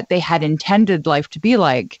unknown of what they had intended life to be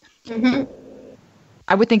like. Mm-hmm.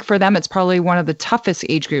 I would think for them, it's probably one of the toughest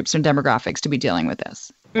age groups and demographics to be dealing with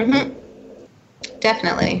this. Mm-hmm.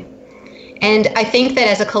 Definitely. And I think that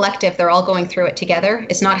as a collective, they're all going through it together.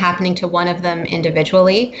 It's not happening to one of them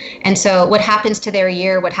individually. And so what happens to their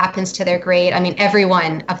year, what happens to their grade,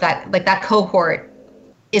 everyone of that cohort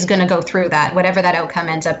is going to go through that, whatever that outcome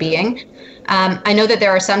ends up being. I know that there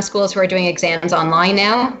are some schools who are doing exams online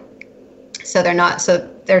now. So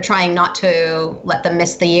they're trying not to let them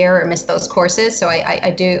miss the year or miss those courses. So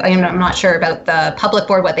I'm not sure about the public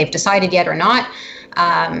board, what they've decided yet or not.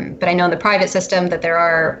 But I know in the private system that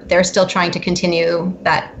they're still trying to continue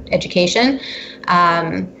that education.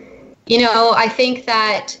 I think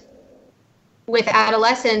that with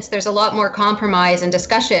adolescents, there's a lot more compromise and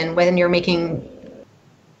discussion when you're making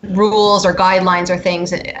rules or guidelines or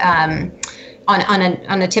things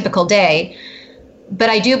on a typical day. But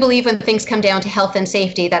I do believe when things come down to health and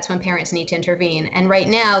safety, that's when parents need to intervene. And right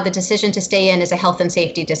now, the decision to stay in is a health and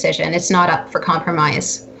safety decision. It's not up for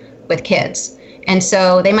compromise with kids. And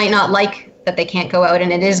so they might not like that they can't go out,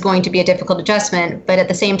 and it is going to be a difficult adjustment, but at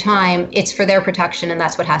the same time, it's for their protection, and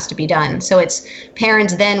that's what has to be done. So it's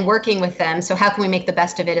parents then working with them. So how can we make the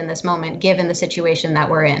best of it in this moment, given the situation that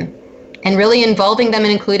we're in? And really involving them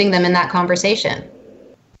and including them in that conversation.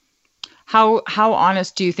 How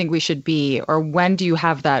honest do you think we should be, or when do you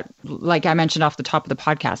have that? Like I mentioned off the top of the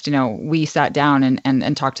podcast, we sat down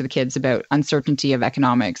and talked to the kids about uncertainty of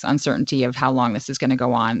economics, uncertainty of how long this is going to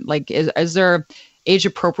go on. Like, is there age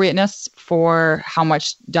appropriateness for how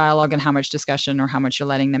much dialogue and how much discussion or how much you're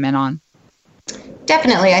letting them in on?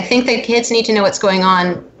 Definitely. I think that kids need to know what's going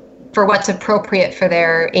on for what's appropriate for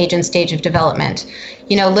their age and stage of development.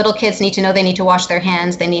 Little kids need to know they need to wash their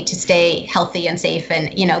hands, they need to stay healthy and safe, and,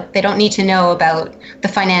 they don't need to know about the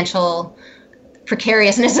financial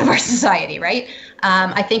precariousness of our society, right?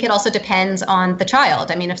 I think it also depends on the child.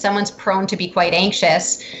 I mean, if someone's prone to be quite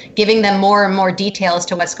anxious, giving them more and more details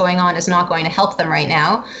to what's going on is not going to help them right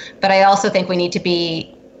now. But I also think we need to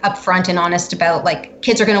be upfront and honest about, like,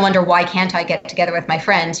 kids are going to wonder, why can't I get together with my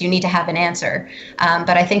friends? You need to have an answer.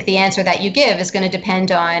 But I think the answer that you give is going to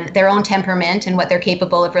depend on their own temperament and what they're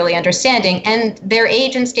capable of really understanding and their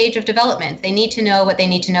age and stage of development. They need to know what they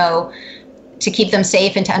need to know to keep them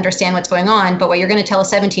safe and to understand what's going on. But what you're going to tell a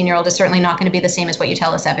 17-year-old is certainly not going to be the same as what you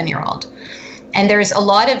tell a 7-year-old. And there's a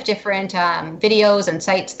lot of different videos and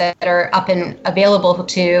sites that are up and available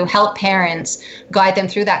to help parents guide them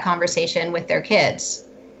through that conversation with their kids.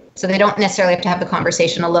 So they don't necessarily have to have the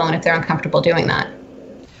conversation alone if they're uncomfortable doing that.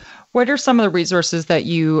 What are some of the resources that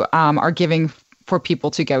you are giving for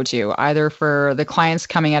people to go to, either for the clients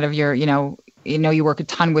coming out of your, you work a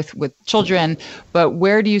ton with children, but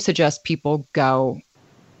where do you suggest people go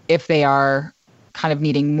if they are kind of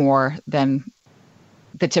needing more than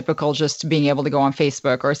the typical just being able to go on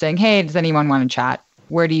Facebook or saying, hey, does anyone want to chat?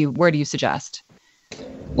 Where do you suggest?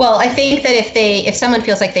 Well, I think that if someone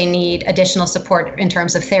feels like they need additional support in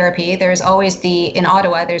terms of therapy, there's always in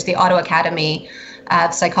Ottawa, there's the Ottawa Academy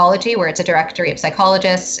of Psychology, where it's a directory of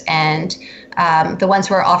psychologists, and the ones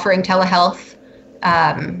who are offering telehealth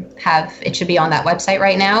it should be on that website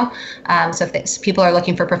right now. So if people are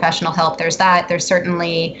looking for professional help, there's that. There's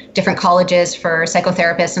certainly different colleges for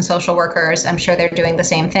psychotherapists and social workers. I'm sure they're doing the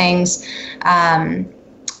same things.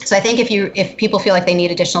 So I think if people feel like they need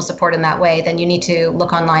additional support in that way, then you need to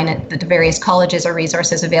look online at the various colleges or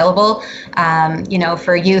resources available.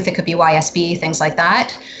 For youth, it could be YSB, things like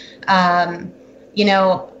that. I'm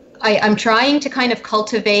trying to kind of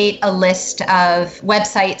cultivate a list of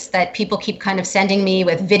websites that people keep kind of sending me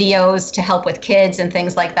with videos to help with kids and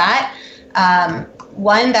things like that.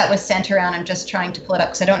 One that was sent around, I'm just trying to pull it up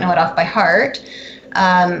because I don't know it off by heart.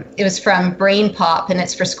 It was from Brain Pop, and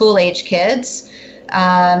it's for school-age kids.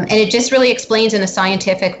 And it just really explains in a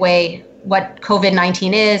scientific way what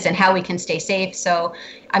COVID-19 is and how we can stay safe. So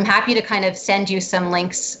I'm happy to kind of send you some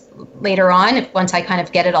links later on, once I kind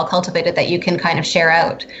of get it all cultivated, that you can kind of share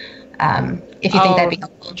out. If you think that'd be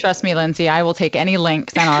helpful. Trust me, Lindsay, I will take any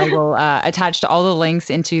links, and I will attach to all the links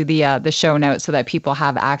into the show notes so that people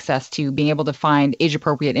have access to being able to find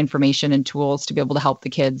age-appropriate information and tools to be able to help the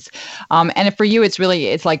kids. And for you,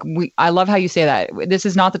 it's like I love how you say that. This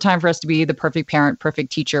is not the time for us to be the perfect parent,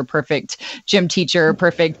 perfect teacher, perfect gym teacher,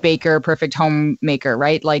 perfect baker, perfect homemaker,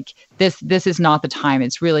 right? Like this is not the time.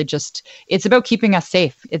 It's really it's about keeping us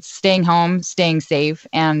safe. It's staying home, staying safe,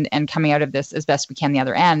 and coming out of this as best we can the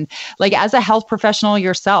other end. Like, as a health professional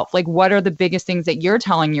yourself, like, what are the biggest things that you're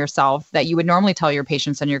telling yourself that you would normally tell your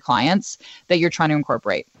patients and your clients that you're trying to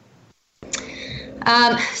incorporate?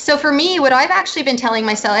 So for me, what I've actually been telling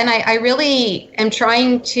myself, and I really am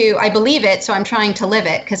trying to, I believe it, so I'm trying to live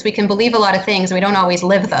it, because we can believe a lot of things and we don't always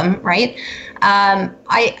live them, right?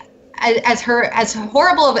 As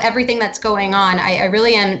horrible of everything that's going on, I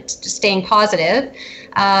really am staying positive.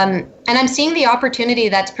 And I'm seeing the opportunity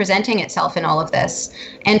that's presenting itself in all of this.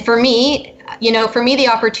 And for me, the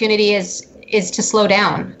opportunity is to slow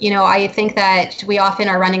down. I think that we often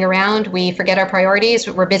are running around, we forget our priorities,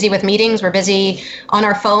 we're busy with meetings, we're busy on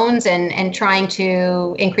our phones and trying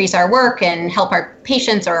to increase our work and help our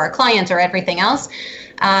patients or our clients or everything else.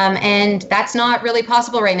 And that's not really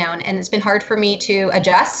possible right now. And it's been hard for me to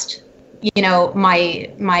adjust, my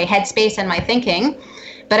headspace and my thinking.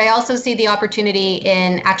 But I also see the opportunity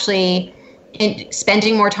in actually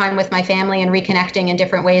spending more time with my family and reconnecting in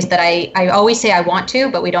different ways that I always say I want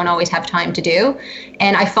to, but we don't always have time to do.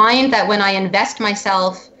 And I find that when I invest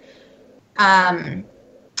myself,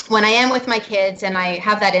 when I am with my kids and I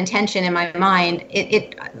have that intention in my mind,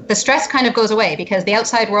 the stress kind of goes away because the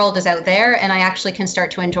outside world is out there and I actually can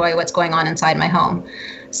start to enjoy what's going on inside my home.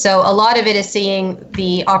 So a lot of it is seeing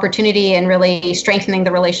the opportunity and really strengthening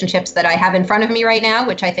the relationships that I have in front of me right now,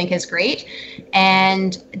 which I think is great.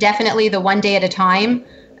 And definitely the one day at a time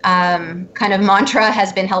kind of mantra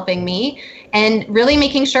has been helping me, and really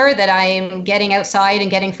making sure that I'm getting outside and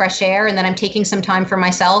getting fresh air, and that I'm taking some time for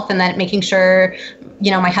myself, and that making sure,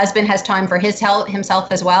 my husband has time for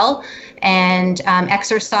himself as well, and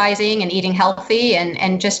exercising and eating healthy,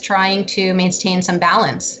 and just trying to maintain some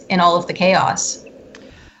balance in all of the chaos.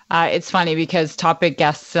 It's funny because topic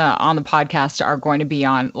guests on the podcast are going to be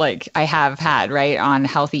on, like I have had, right, on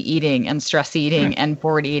healthy eating and stress eating and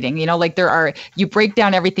bored eating. You break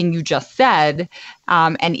down everything you just said,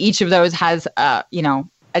 and each of those has, there's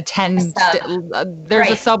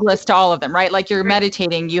a sub list to all of them, right? Like you're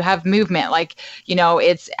meditating, you have movement,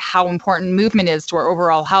 it's how important movement is to our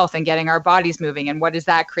overall health and getting our bodies moving. And what does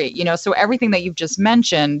that create? So everything that you've just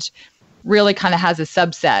mentioned really kind of has a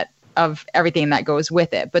subset of everything that goes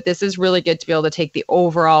with it. But this is really good to be able to take the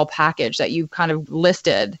overall package that you've kind of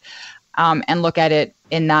listed and look at it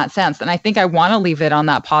in that sense. And I think I want to leave it on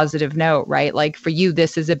that positive note, right? Like for you,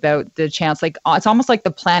 this is about the chance, like it's almost like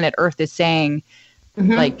the planet Earth is saying,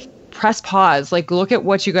 like, press pause, like look at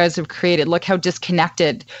what you guys have created. Look how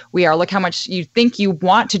disconnected we are. Look how much you think you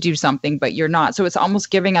want to do something, but you're not. So it's almost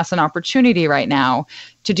giving us an opportunity right now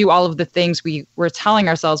to do all of the things we were telling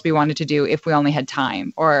ourselves we wanted to do if we only had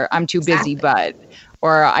time, or I'm too busy,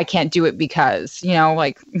 or I can't do it because,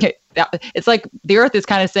 it's like the Earth is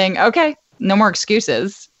kind of saying, okay, no more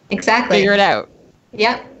excuses. Exactly. Figure it out.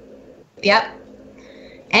 Yep.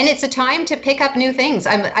 And it's a time to pick up new things.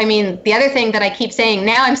 The other thing that I keep saying,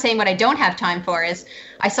 now I'm saying what I don't have time for, is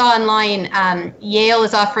I saw online, Yale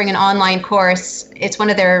is offering an online course. It's one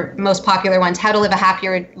of their most popular ones, How to Live a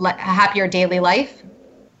Happier Daily Life.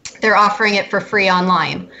 They're offering it for free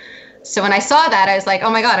online. So when I saw that, I was like, oh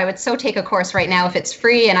my God, I would so take a course right now if it's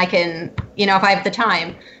free and I can, if I have the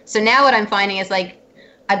time. So now what I'm finding is like,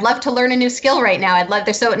 I'd love to learn a new skill right now.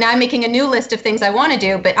 So now I'm making a new list of things I want to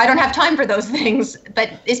do, but I don't have time for those things. But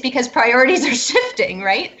it's because priorities are shifting,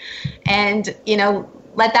 right? And,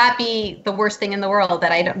 let that be the worst thing in the world,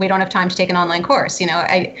 that we don't have time to take an online course.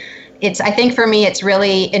 I think for me, it's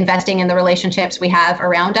really investing in the relationships we have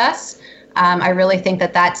around us. I really think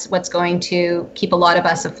that that's what's going to keep a lot of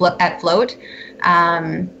us at float.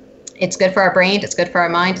 It's good for our brain, it's good for our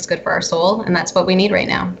mind, it's good for our soul, and that's what we need right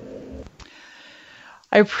now.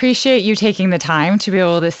 I appreciate you taking the time to be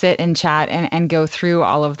able to sit and chat and go through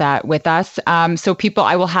all of that with us. So people,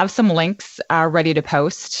 I will have some links ready to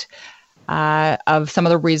post of some of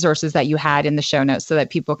the resources that you had in the show notes so that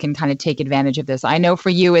people can kind of take advantage of this. I know for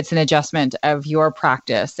you, it's an adjustment of your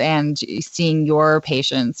practice and seeing your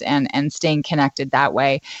patients and staying connected that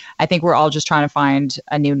way. I think we're all just trying to find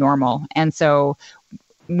a new normal. And so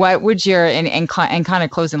what would your, and kind of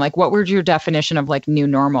closing, like what would your definition of like new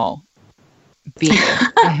normal be?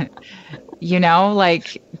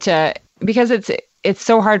 Because it's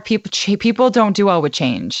so hard. People don't do well with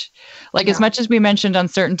change. Like as much as we mentioned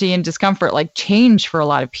uncertainty and discomfort, like change for a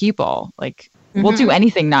lot of people, like we'll do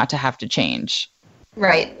anything not to have to change.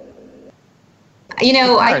 Right.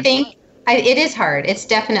 I think it is hard. It's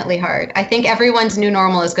definitely hard. I think everyone's new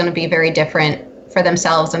normal is going to be very different for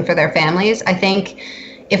themselves and for their families. I think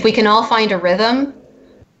if we can all find a rhythm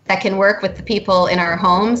that can work with the people in our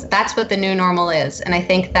homes, that's what the new normal is. And I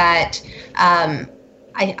think that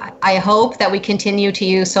I hope that we continue to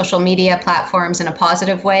use social media platforms in a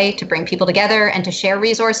positive way to bring people together and to share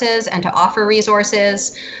resources and to offer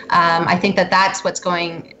resources. I think that that's what's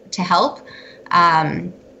going to help.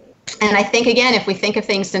 And I think, again, if we think of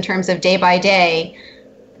things in terms of day by day,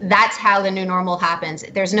 that's how the new normal happens.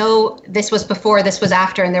 There's no, this was before, this was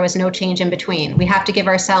after, and there was no change in between. We have to give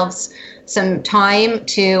ourselves some time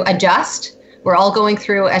to adjust. We're all going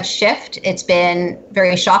through a shift. It's been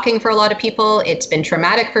very shocking for a lot of people. It's been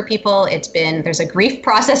traumatic for people. There's a grief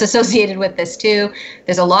process associated with this too.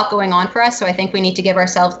 There's a lot going on for us. So I think we need to give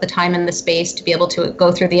ourselves the time and the space to be able to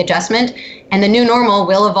go through the adjustment, and the new normal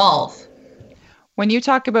will evolve. When you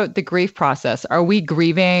talk about the grief process, are we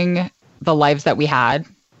grieving the lives that we had?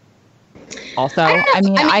 Also,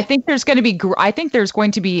 I think there's going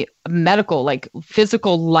to be medical, like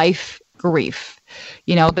physical life grief,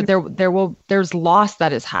 that there's loss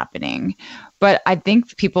that is happening, but I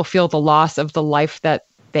think people feel the loss of the life that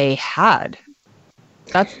they had.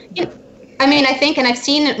 I mean, I think, and I've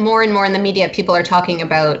seen it more and more in the media, people are talking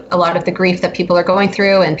about a lot of the grief that people are going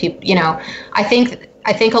through, and people, I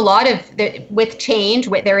think a lot of with change,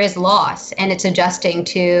 there is loss, and it's adjusting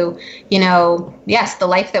to, yes, the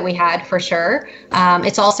life that we had for sure.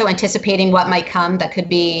 It's also anticipating what might come that could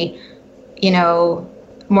be,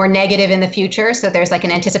 more negative in the future. So there's like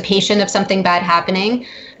an anticipation of something bad happening.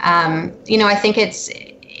 I think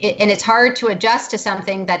it's hard to adjust to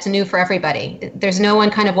something that's new for everybody. There's no one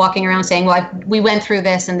kind of walking around saying, well, we went through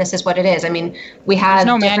this and this is what it is. I mean, we have There's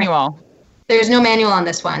no manual. There's no manual on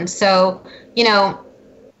this one. So,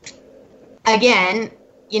 again,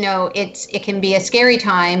 it can be a scary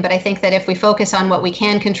time, but I think that if we focus on what we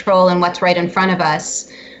can control and what's right in front of us,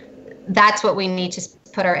 that's what we need to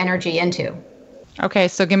put our energy into. Okay,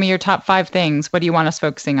 so give me your top 5 things. What do you want us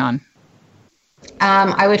focusing on?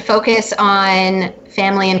 I would focus on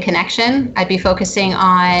family and connection. I'd be focusing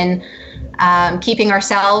on keeping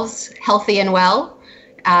ourselves healthy and well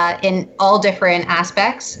in all different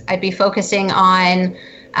aspects. I'd be focusing on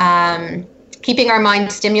keeping our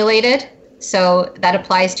mind stimulated. So that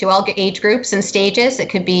applies to all age groups and stages. It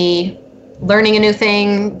could be learning a new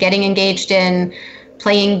thing, getting engaged in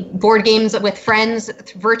playing board games with friends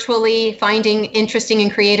virtually, finding interesting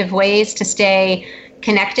and creative ways to stay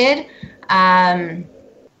connected. And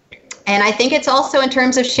I think it's also in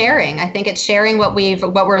terms of sharing. I think it's sharing what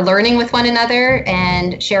we're learning with one another,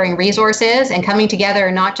 and sharing resources and coming together,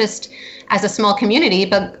 not just as a small community,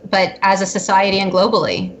 but as a society and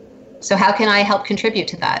globally. So how can I help contribute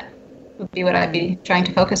to that? Would be what I'd be trying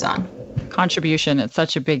to focus on. Contribution. It's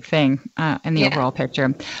such a big thing in the overall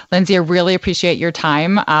picture. Lindsay, I really appreciate your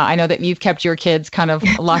time. I know that you've kept your kids kind of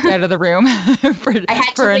locked out of the room for an hour. I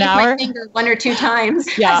had to leave my finger 1 or 2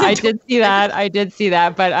 times. Yeah, I did see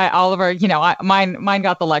that. But Oliver, mine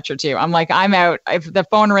got the lecture too. I'm like, I'm out. If the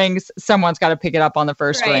phone rings, someone's got to pick it up on the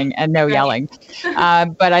first ring, and no yelling.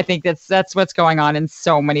 But I think that's what's going on in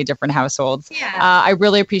so many different households. Yeah. I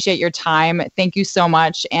really appreciate your time. Thank you so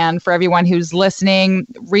much. And for everyone who's listening,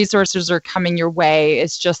 resources are coming your way.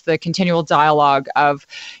 It's just the continual dialogue of,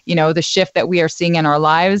 the shift that we are seeing in our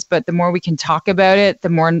lives. But the more we can talk about it, the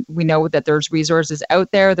more we know that there's resources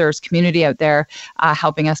out there, there's community out there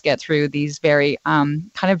helping us get through these very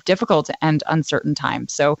kind of difficult and uncertain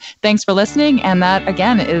times. So thanks for listening. And that,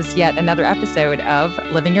 again, is yet another episode of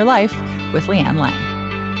Living Your Life with Leanne Lang.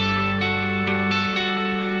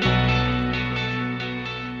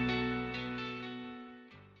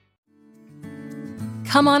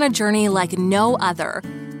 Come on a journey like no other,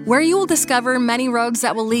 where you will discover many roads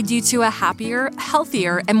that will lead you to a happier,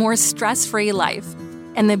 healthier, and more stress-free life.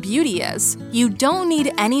 And the beauty is, you don't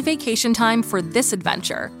need any vacation time for this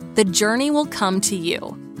adventure. The journey will come to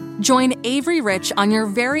you. Join Avery Rich on your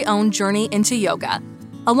very own journey into yoga.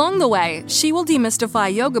 Along the way, she will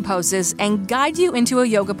demystify yoga poses and guide you into a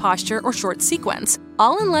yoga posture or short sequence,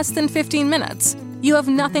 all in less than 15 minutes. You have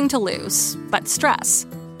nothing to lose but stress.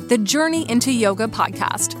 The Journey into Yoga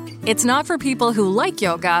podcast. It's not for people who like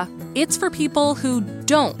yoga, it's for people who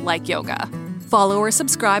don't like yoga. Follow or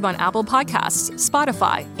subscribe on Apple Podcasts,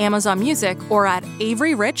 Spotify, Amazon Music, or at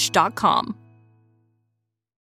averyrich.com.